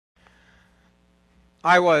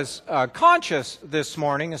I was conscious this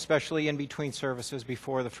morning, especially in between services,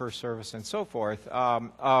 before the first service and so forth,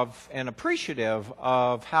 of and appreciative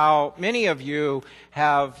of how many of you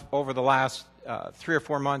have, over the last 3 or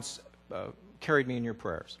 4 months, carried me in your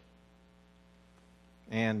prayers.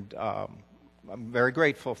 And I'm very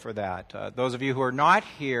grateful for that. Those of you who are not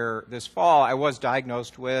here this fall, I was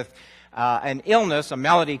diagnosed with an illness, a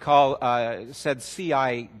malady called, said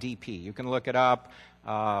CIDP. You can look it up.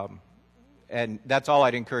 And that's all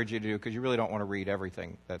I'd encourage you to do, because you really don't want to read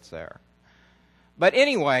everything that's there. But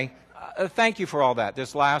anyway, thank you for all that.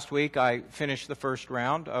 This last week I finished the first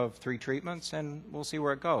round of 3 treatments, and we'll see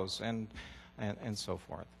where it goes, and so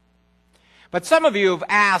forth. But some of you have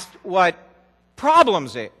asked what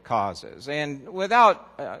problems it causes, and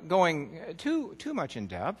without going too much in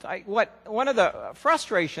depth, one of the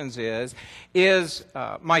frustrations is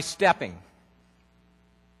my stepping.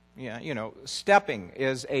 Yeah, stepping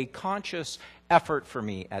is a conscious effort for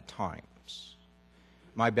me at times.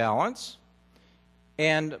 My balance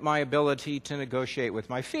and my ability to negotiate with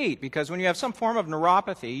my feet. Because when you have some form of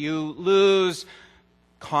neuropathy, you lose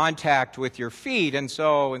contact with your feet. And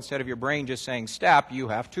so instead of your brain just saying step, you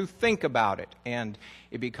have to think about it. And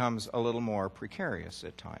it becomes a little more precarious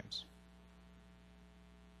at times.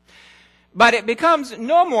 But it becomes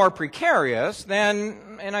no more precarious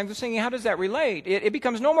than, and I'm just thinking, how does that relate? It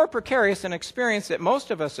becomes no more precarious than an experience that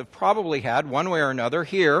most of us have probably had, one way or another,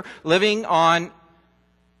 here, living on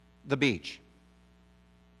the beach.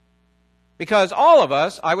 Because all of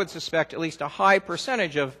us, I would suspect at least a high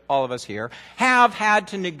percentage of all of us here, have had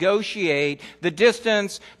to negotiate the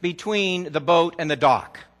distance between the boat and the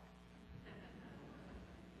dock.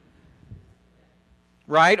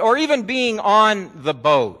 Right? Or even being on the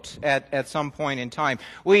boat at some point in time.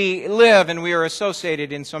 We live and we are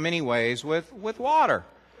associated in so many ways with water.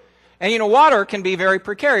 And water can be very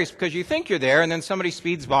precarious, because you think you're there and then somebody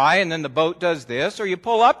speeds by and then the boat does this, or you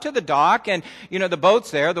pull up to the dock and the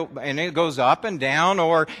boat's there and it goes up and down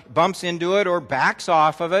or bumps into it or backs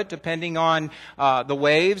off of it, depending on the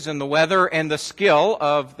waves and the weather and the skill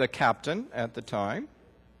of the captain at the time.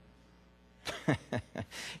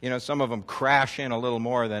 Some of them crash in a little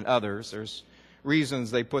more than others. There's reasons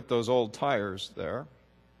they put those old tires there.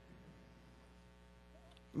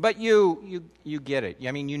 But you get it.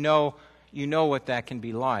 I mean, you know what that can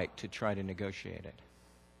be like to try to negotiate it.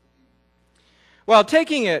 Well,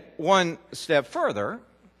 taking it one step further,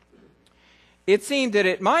 it seemed that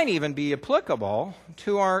it might even be applicable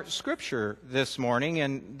to our scripture this morning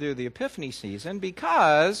and through the Epiphany season,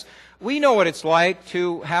 because we know what it's like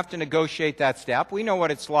to have to negotiate that step. We know what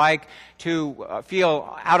it's like to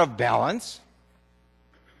feel out of balance,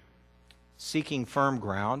 seeking firm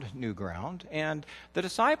ground, new ground, and the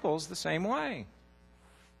disciples the same way.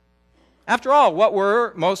 After all, what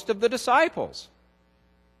were most of the disciples?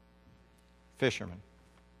 Fishermen,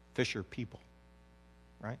 fisher people,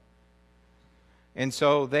 right? And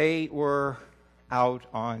so they were out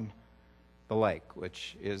on the lake,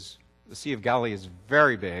 which is, the Sea of Galilee is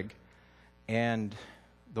very big, and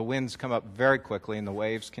the winds come up very quickly, and the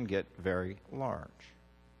waves can get very large.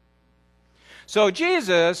 So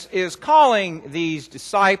Jesus is calling these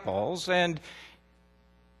disciples, and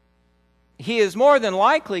he is more than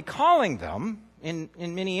likely calling them, in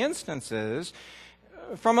many instances,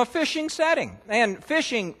 from a fishing setting. And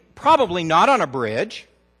fishing probably not on a bridge.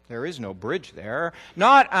 There is no bridge there.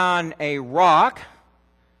 Not on a rock,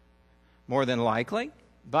 more than likely,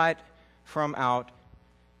 but from out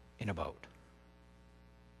in a boat.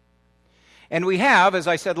 And we have, as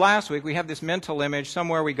I said last week, we have this mental image,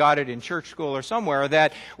 somewhere we got it in church school or somewhere,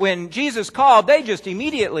 that when Jesus called, they just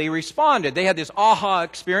immediately responded. They had this aha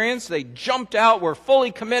experience. They jumped out, were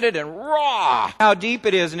fully committed, and raw! How deep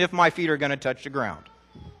it is and if my feet are going to touch the ground.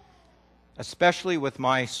 Especially with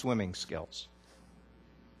my swimming skills.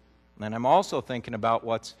 And I'm also thinking about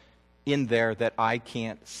what's in there that I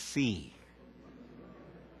can't see.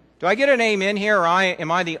 Do I get an amen here, or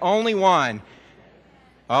am I the only one?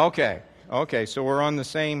 Okay, so we're on the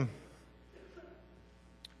same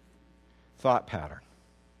thought pattern.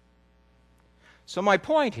 So my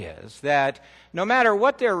point is that no matter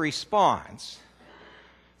what their response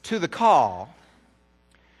to the call,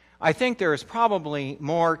 I think there is probably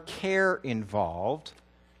more care involved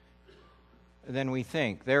than we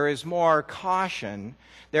think. There is more caution.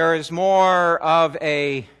 There is more of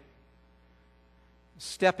a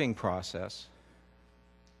stepping process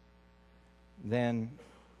than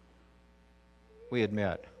we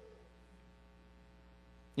admit.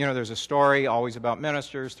 There's a story always about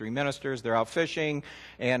ministers, 3 ministers, they're out fishing,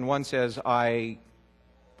 and one says, I'm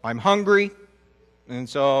hungry. And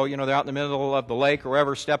so, they're out in the middle of the lake or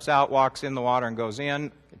wherever, steps out, walks in the water, and goes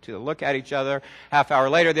in to look at each other. Half hour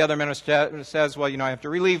later, the other minister says, well, I have to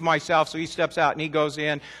relieve myself. So he steps out and he goes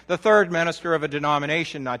in. The third minister of a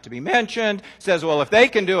denomination, not to be mentioned, says, well, if they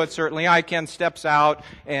can do it, certainly I can, steps out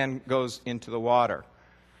and goes into the water.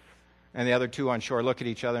 And the other two on shore look at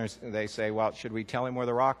each other and they say, well, should we tell him where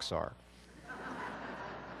the rocks are?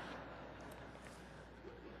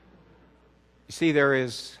 You see,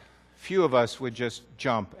 few of us would just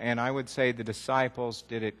jump, and I would say the disciples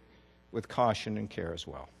did it with caution and care as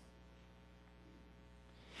well.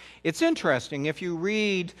 It's interesting, if you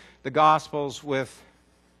read the Gospels with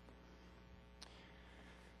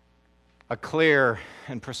a clear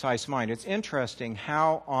and precise mind, it's interesting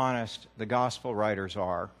how honest the Gospel writers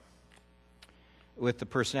are with the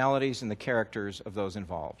personalities and the characters of those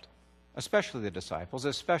involved, especially the disciples,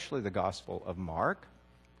 especially the Gospel of Mark,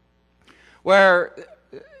 where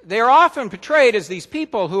they are often portrayed as these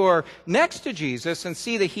people who are next to Jesus and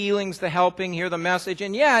see the healings, the helping, hear the message,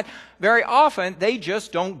 and yet, very often, they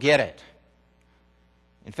just don't get it.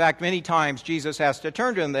 In fact, many times Jesus has to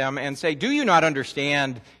turn to them and say, do you not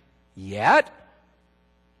understand yet?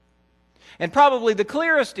 And probably the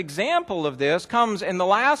clearest example of this comes in the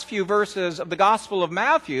last few verses of the Gospel of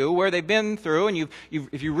Matthew, where they've been through, and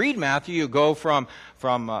if you read Matthew, you go from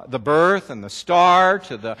the birth and the star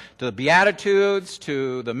to the Beatitudes,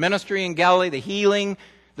 to the ministry in Galilee, the healing,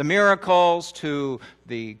 the miracles, to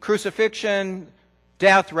the crucifixion,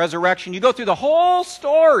 death, resurrection. You go through the whole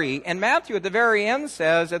story, and Matthew at the very end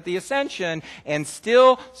says, at the ascension, and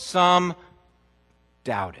still some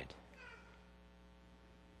doubted.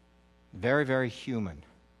 Very, very human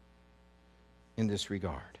in this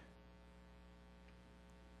regard.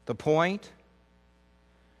 The point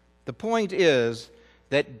is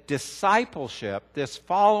that discipleship, this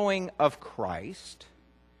following of Christ,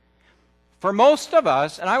 for most of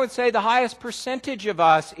us, and I would say the highest percentage of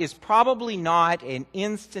us, is probably not an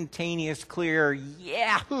instantaneous, clear,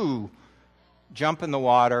 yahoo, jump in the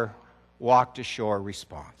water, walk to shore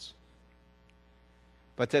response.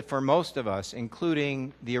 But that for most of us,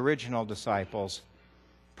 including the original disciples,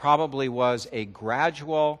 probably was a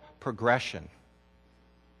gradual progression.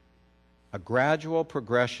 A gradual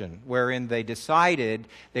progression wherein they decided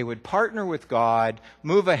they would partner with God,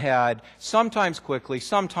 move ahead, sometimes quickly,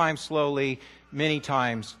 sometimes slowly, many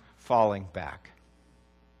times falling back.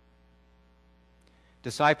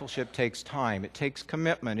 Discipleship takes time. It takes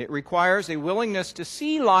commitment. It requires a willingness to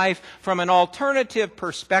see life from an alternative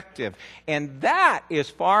perspective. And that is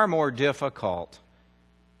far more difficult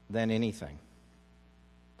than anything.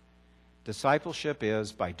 Discipleship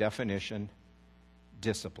is, by definition,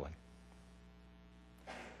 discipline.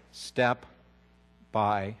 Step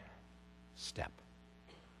by step.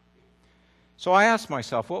 So I asked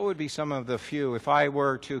myself, what would be some of the few, if I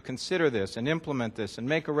were to consider this and implement this and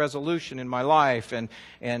make a resolution in my life and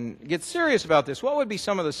get serious about this, what would be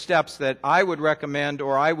some of the steps that I would recommend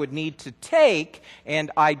or I would need to take,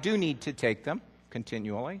 and I do need to take them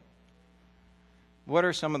continually? What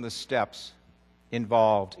are some of the steps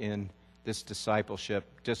involved in this discipleship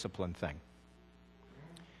discipline thing?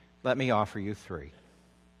 Let me offer you 3.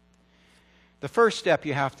 The first step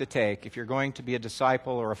you have to take if you're going to be a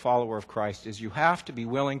disciple or a follower of Christ is you have to be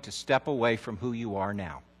willing to step away from who you are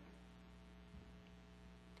now.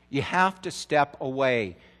 You have to step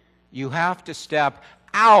away. You have to step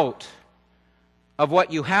out of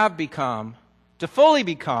what you have become to fully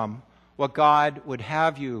become what God would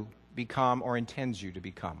have you become or intends you to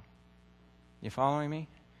become. You following me?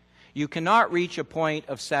 You cannot reach a point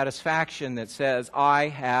of satisfaction that says, I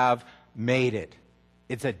have made it.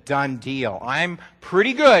 It's a done deal. I'm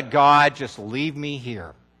pretty good, God. Just leave me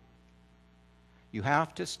here. You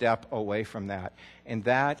have to step away from that. And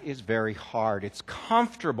that is very hard. It's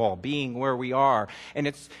comfortable being where we are. And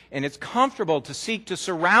it's comfortable to seek to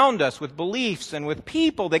surround us with beliefs and with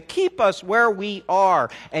people that keep us where we are.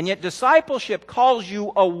 And yet discipleship calls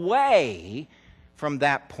you away from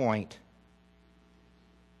that point.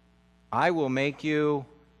 I will make you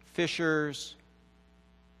fishers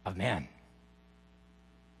of men.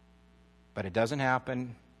 But it doesn't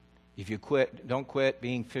happen if you don't quit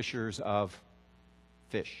being fishers of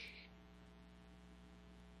fish.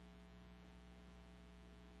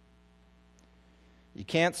 You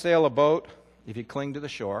can't sail a boat if you cling to the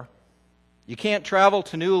shore. You can't travel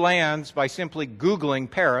to new lands by simply Googling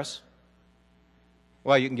Paris.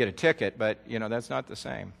 Well, you can get a ticket, but that's not the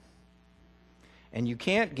same. And you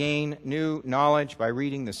can't gain new knowledge by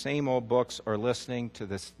reading the same old books or listening to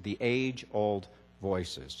the age-old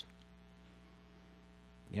voices.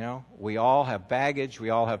 We all have baggage, we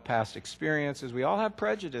all have past experiences, we all have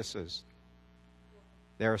prejudices.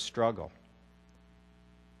 They're a struggle.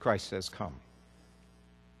 Christ says, come.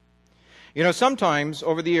 You know, sometimes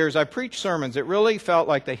over the years I've preached sermons that really felt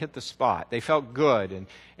like they hit the spot. They felt good,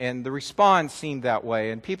 and the response seemed that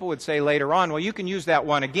way. And people would say later on, well, you can use that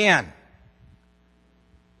one again.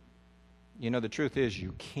 You know, the truth is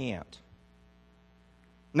you can't.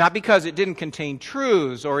 Not because it didn't contain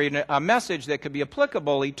truths or a message that could be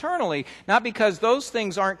applicable eternally, not because those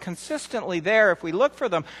things aren't consistently there if we look for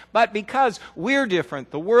them, but because we're different,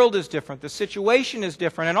 the world is different, the situation is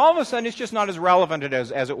different, and all of a sudden it's just not as relevant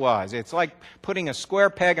as it was. It's like putting a square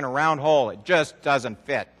peg in a round hole. It just doesn't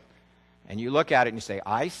fit. And you look at it and you say,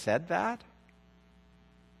 I said that?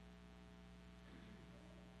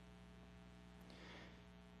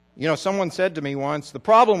 You know, someone said to me once, the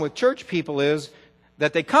problem with church people is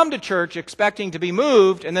that they come to church expecting to be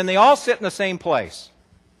moved, and then they all sit in the same place.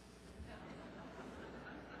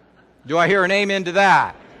 Do I hear an amen to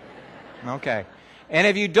that? Okay. And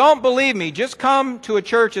if you don't believe me, just come to a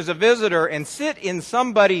church as a visitor and sit in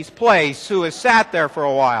somebody's place who has sat there for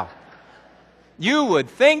a while. You would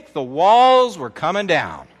think the walls were coming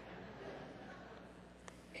down.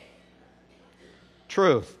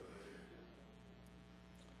 Truth.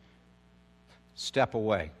 Step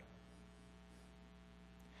away.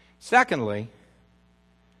 Secondly,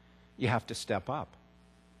 you have to step up.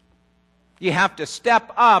 You have to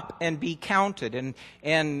step up and be counted.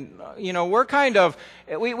 And you know, we kind of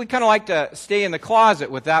like to stay in the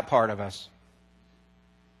closet with that part of us.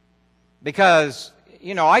 Because,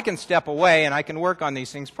 you know, I can step away and I can work on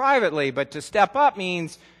these things privately, but to step up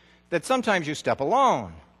means that sometimes you step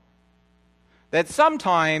alone. That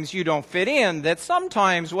sometimes you don't fit in. That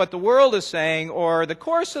sometimes what the world is saying or the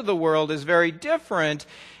course of the world is very different.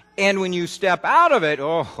 And when you step out of it,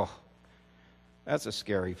 oh, that's a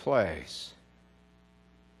scary place.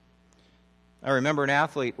 I remember an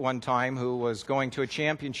athlete one time who was going to a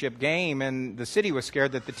championship game, and the city was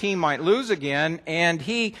scared that the team might lose again. And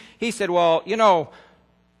he said, well, you know,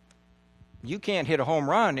 you can't hit a home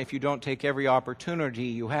run if you don't take every opportunity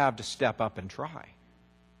you have to step up and try.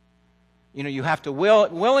 You know, you have to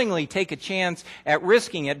willingly take a chance at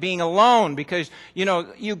risking it, being alone, because, you know,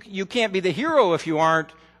 you can't be the hero if you aren't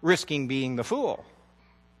risking being the fool.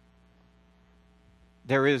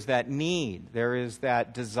 There is that need, there is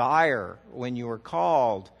that desire when you are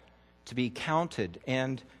called to be counted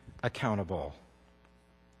and accountable.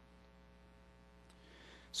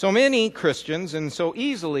 So many Christians, and so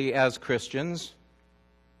easily as Christians,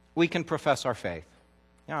 we can profess our faith.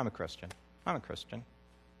 Yeah, I'm a Christian. I'm a Christian.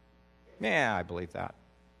 Yeah, I believe that.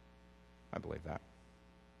 I believe that.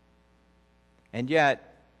 And yet,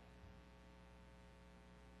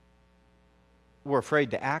 we're afraid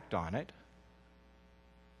to act on it,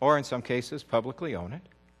 or in some cases, publicly own it.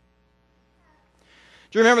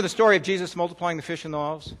 Do you remember the story of Jesus multiplying the fish and the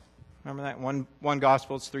loaves? Remember that? One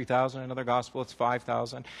gospel, it's 3,000. Another gospel, it's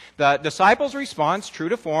 5,000. The disciples' response, true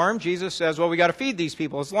to form, Jesus says, well, we got to feed these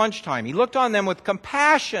people. It's lunchtime. He looked on them with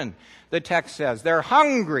compassion, the text says. They're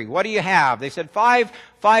hungry. What do you have? They said, five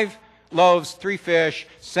loaves, 3 fish.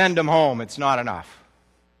 Send them home. It's not enough.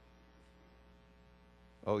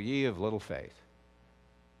 Oh, ye of little faith.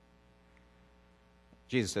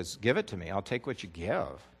 Jesus says, give it to me. I'll take what you give.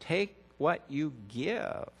 Take what you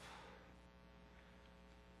give.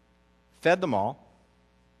 Fed them all.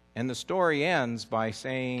 And the story ends by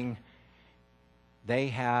saying they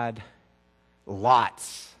had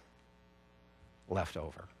lots left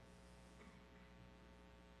over.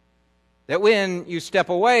 That when you step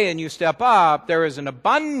away and you step up, there is an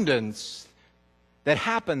abundance that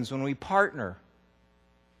happens when we partner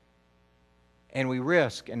and we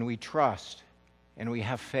risk and we trust and we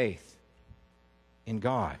have faith in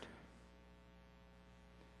God.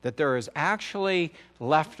 That there is actually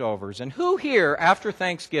leftovers. And who here after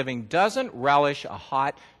Thanksgiving doesn't relish a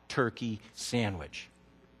hot turkey sandwich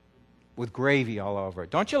with gravy all over it?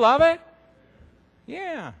 Don't you love it?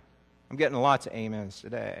 Yeah. I'm getting lots of amens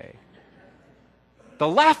today. The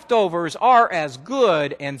leftovers are as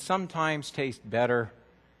good and sometimes taste better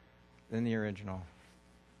than the original.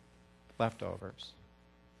 Leftovers.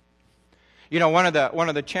 You know, one of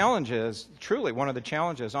the challenges, truly one of the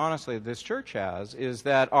challenges, honestly, this church has, is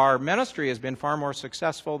that our ministry has been far more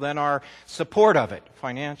successful than our support of it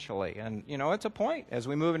financially. And, you know, it's a point. As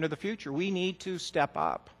we move into the future, we need to step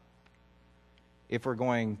up if we're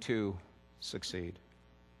going to succeed.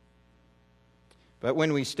 But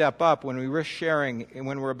when we step up, when we risk sharing, and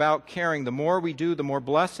when we're about caring, the more we do, the more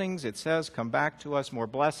blessings, it says, come back to us, more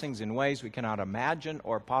blessings in ways we cannot imagine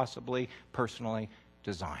or possibly personally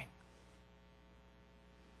design.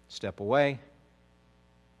 Step away,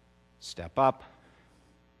 step up.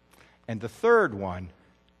 And the third one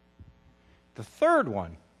The third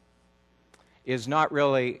one is not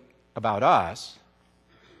really about us.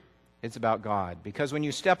 It's about God. Because when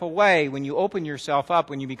you step away, when you open yourself up,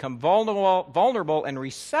 when you become vulnerable and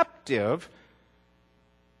receptive,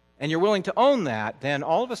 and you're willing to own that, then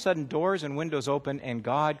all of a sudden doors and windows open and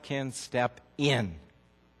God can step in.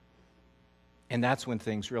 And that's when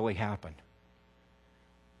things really happen.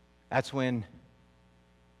 That's when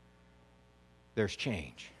there's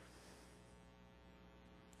change.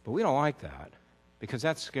 But we don't like that because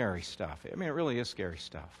that's scary stuff. I mean, it really is scary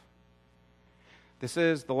stuff. This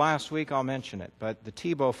is the last week I'll mention it, but the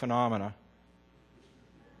Tebow phenomena.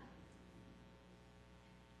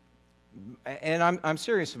 And I'm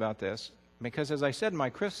serious about this because, as I said in my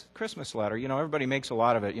Christmas letter, everybody makes a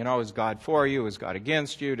lot of it. Is God for you? Is God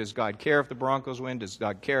against you? Does God care if the Broncos win? Does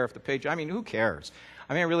God care if the Patriots? I mean, who cares?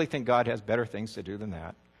 I really think God has better things to do than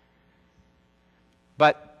that.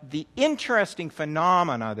 But the interesting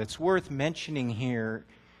phenomena that's worth mentioning here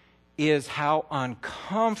is how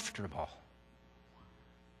uncomfortable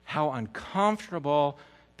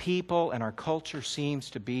people and our culture seems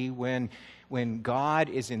to be when God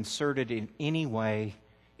is inserted in any way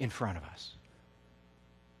in front of us.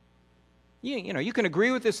 You can agree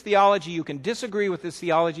with this theology, you can disagree with this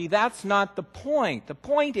theology. That's not the point. The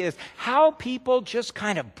point is how people just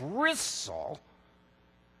kind of bristle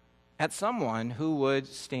at someone who would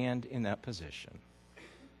stand in that position.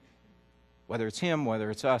 Whether it's him, whether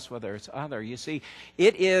it's us, whether it's other. You see,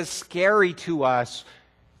 it is scary to us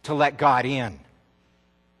to let God in.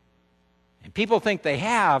 And people think they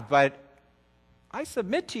have, but I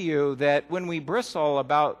submit to you that when we bristle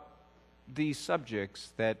about these subjects,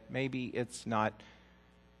 that maybe it's not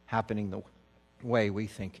happening the way we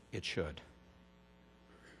think it should.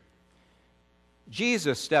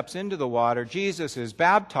 Jesus steps into the water, Jesus is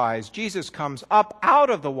baptized, Jesus comes up out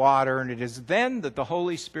of the water, and it is then that the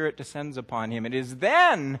Holy Spirit descends upon him. It is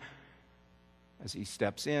then, as he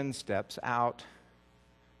steps in, steps out,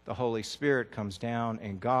 the Holy Spirit comes down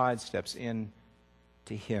and God steps in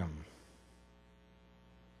to him.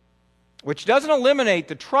 Which doesn't eliminate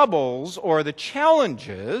the troubles or the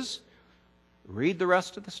challenges. Read the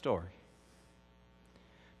rest of the story.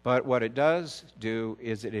 But what it does do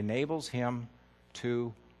is it enables him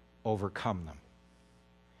to overcome them.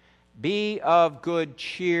 Be of good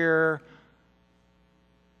cheer.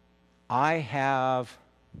 I have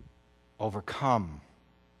overcome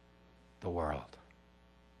the world.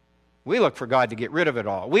 We look for God to get rid of it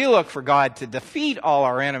all. We look for God to defeat all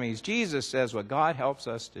our enemies. Jesus says what God helps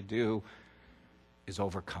us to do is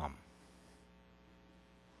overcome.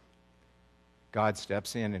 God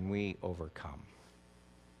steps in and we overcome.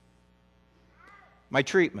 My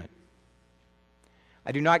treatment.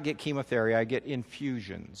 I do not get chemotherapy. I get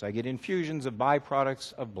infusions. I get infusions of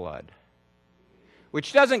byproducts of blood,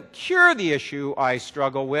 which doesn't cure the issue I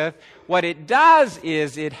struggle with. What it does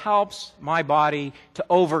is it helps my body to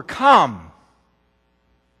overcome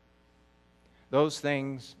those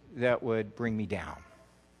things that would bring me down.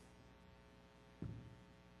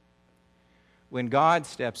 When God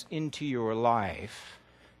steps into your life,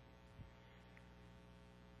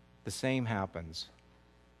 the same happens.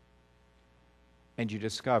 And you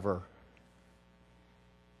discover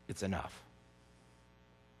it's enough.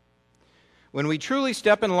 When we truly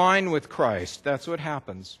step in line with Christ, that's what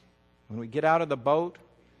happens. When we get out of the boat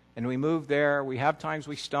and we move there, we have times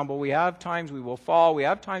we stumble, we have times we will fall, we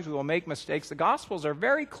have times we will make mistakes. The Gospels are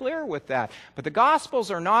very clear with that. But the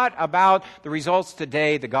Gospels are not about the results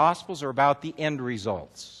today. The Gospels are about the end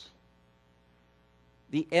results.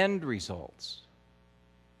 The end results.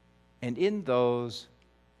 And in those,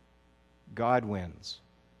 God wins.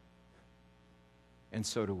 And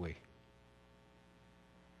so do we.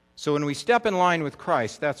 So when we step in line with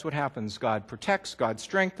Christ, that's what happens. God protects, God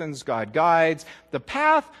strengthens, God guides. The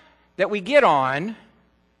path that we get on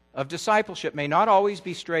of discipleship may not always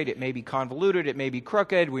be straight. It may be convoluted. It may be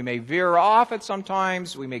crooked. We may veer off at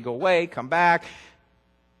sometimes. We may go away, come back.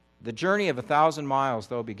 The journey of 1,000 miles,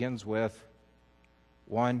 though, begins with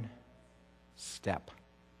one step.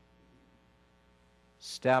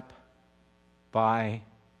 Step by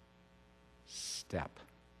step.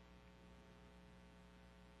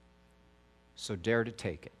 So dare to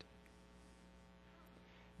take it.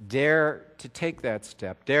 Dare to take that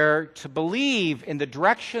step. Dare to believe in the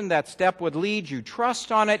direction that step would lead you.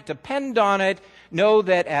 Trust on it. Depend on it. Know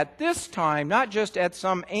that at this time, not just at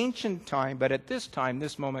some ancient time, but at this time,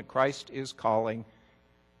 this moment, Christ is calling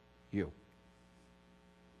you.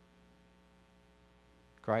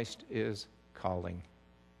 Christ is calling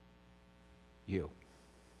you.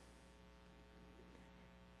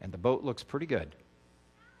 And the boat looks pretty good.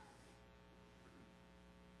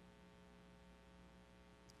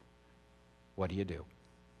 what do you do?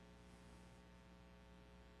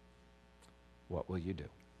 What will you do?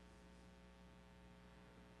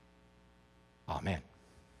 Amen.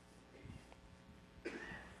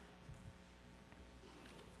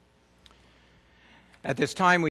 At this time, we